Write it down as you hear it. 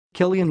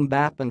Kylian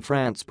Mbappe and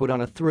France put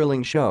on a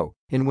thrilling show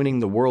in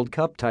winning the World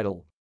Cup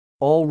title.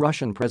 All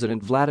Russian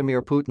President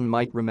Vladimir Putin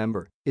might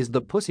remember is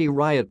the Pussy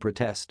Riot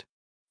protest.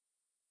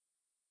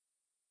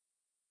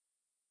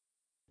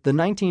 The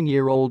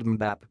 19-year-old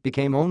Mbappe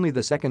became only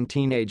the second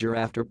teenager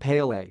after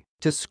Pele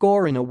to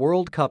score in a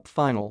World Cup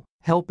final,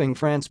 helping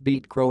France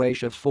beat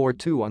Croatia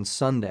 4-2 on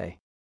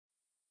Sunday.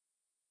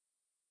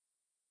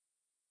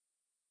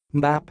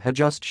 Mbappe had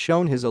just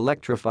shown his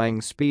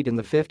electrifying speed in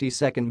the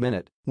 52nd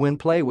minute when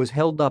play was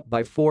held up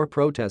by four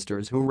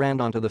protesters who ran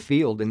onto the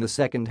field in the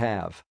second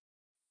half.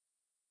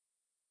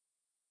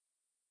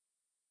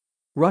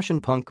 Russian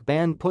punk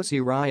band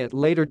Pussy Riot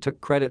later took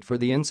credit for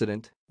the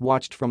incident,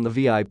 watched from the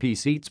VIP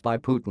seats by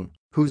Putin,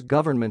 whose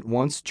government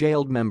once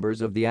jailed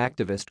members of the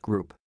activist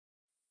group.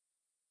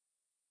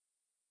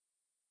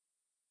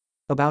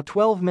 About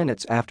 12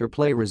 minutes after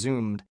play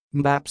resumed,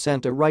 Mbappe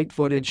sent a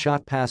right-footed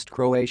shot past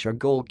Croatia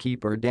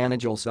goalkeeper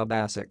Danijel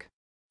Subasic.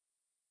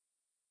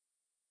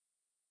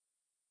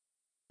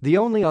 The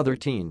only other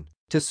teen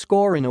to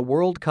score in a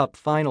World Cup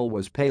final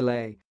was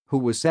Pele, who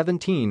was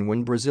 17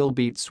 when Brazil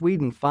beat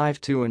Sweden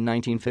 5-2 in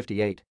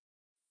 1958.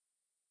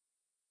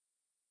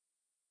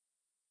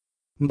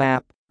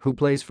 Mbappe, who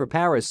plays for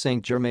Paris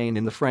Saint-Germain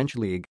in the French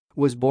league,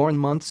 was born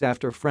months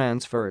after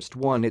France first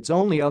won its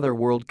only other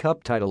World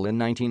Cup title in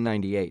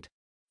 1998.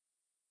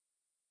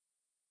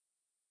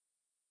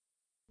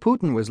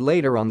 Putin was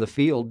later on the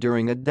field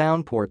during a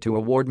downpour to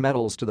award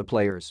medals to the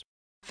players.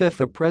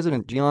 FIFA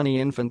President Gianni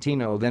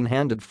Infantino then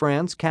handed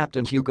France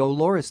captain Hugo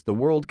Lloris the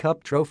World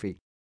Cup trophy.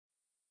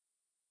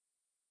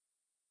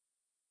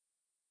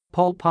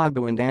 Paul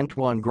Pogba and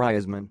Antoine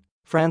Griezmann,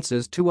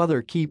 France's two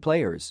other key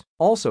players,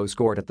 also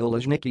scored at the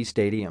Luzhniki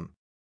Stadium.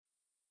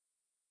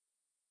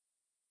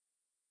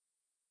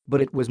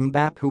 But it was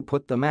Mbappe who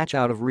put the match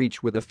out of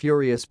reach with a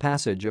furious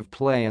passage of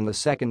play in the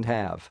second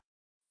half.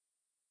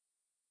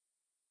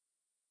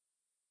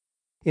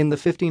 In the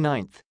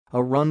 59th,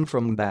 a run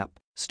from Mbappe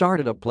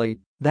started a play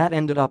that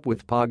ended up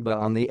with Pogba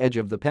on the edge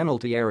of the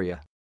penalty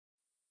area.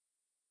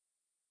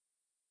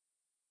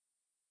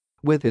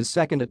 With his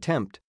second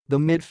attempt, the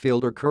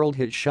midfielder curled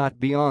his shot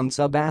beyond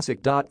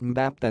Subasic.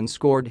 Mbappe then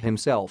scored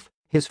himself,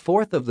 his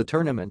fourth of the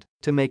tournament,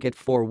 to make it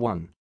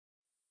 4-1.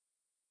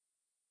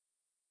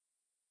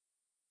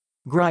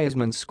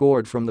 Griezmann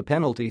scored from the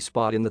penalty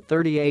spot in the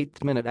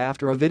 38th minute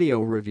after a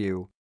video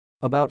review.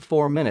 About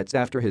 4 minutes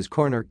after his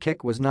corner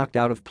kick was knocked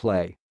out of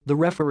play, the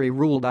referee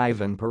ruled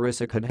Ivan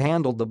Perisic had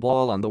handled the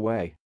ball on the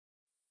way.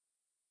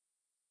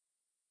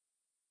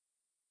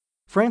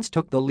 France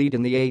took the lead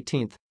in the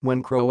 18th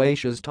when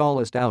Croatia's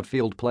tallest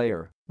outfield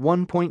player,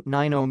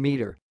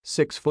 1.90-meter,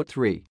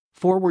 6'3",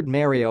 forward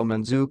Mario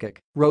Mandzukic,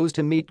 rose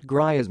to meet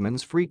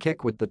Griezmann's free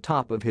kick with the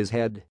top of his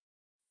head.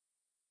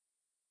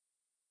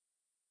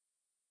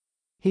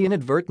 He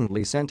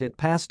inadvertently sent it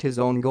past his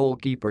own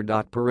goalkeeper.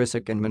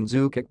 Perisic and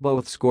Mandzukic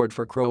both scored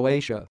for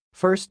Croatia,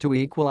 first to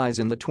equalize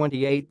in the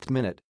 28th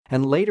minute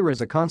and later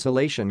as a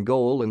consolation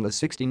goal in the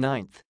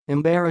 69th,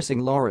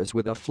 embarrassing Lloris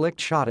with a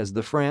flicked shot as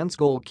the France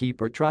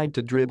goalkeeper tried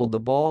to dribble the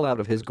ball out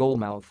of his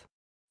goalmouth.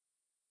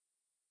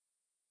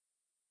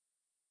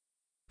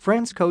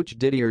 France coach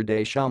Didier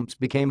Deschamps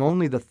became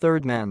only the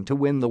third man to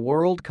win the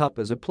World Cup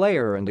as a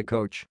player and a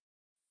coach.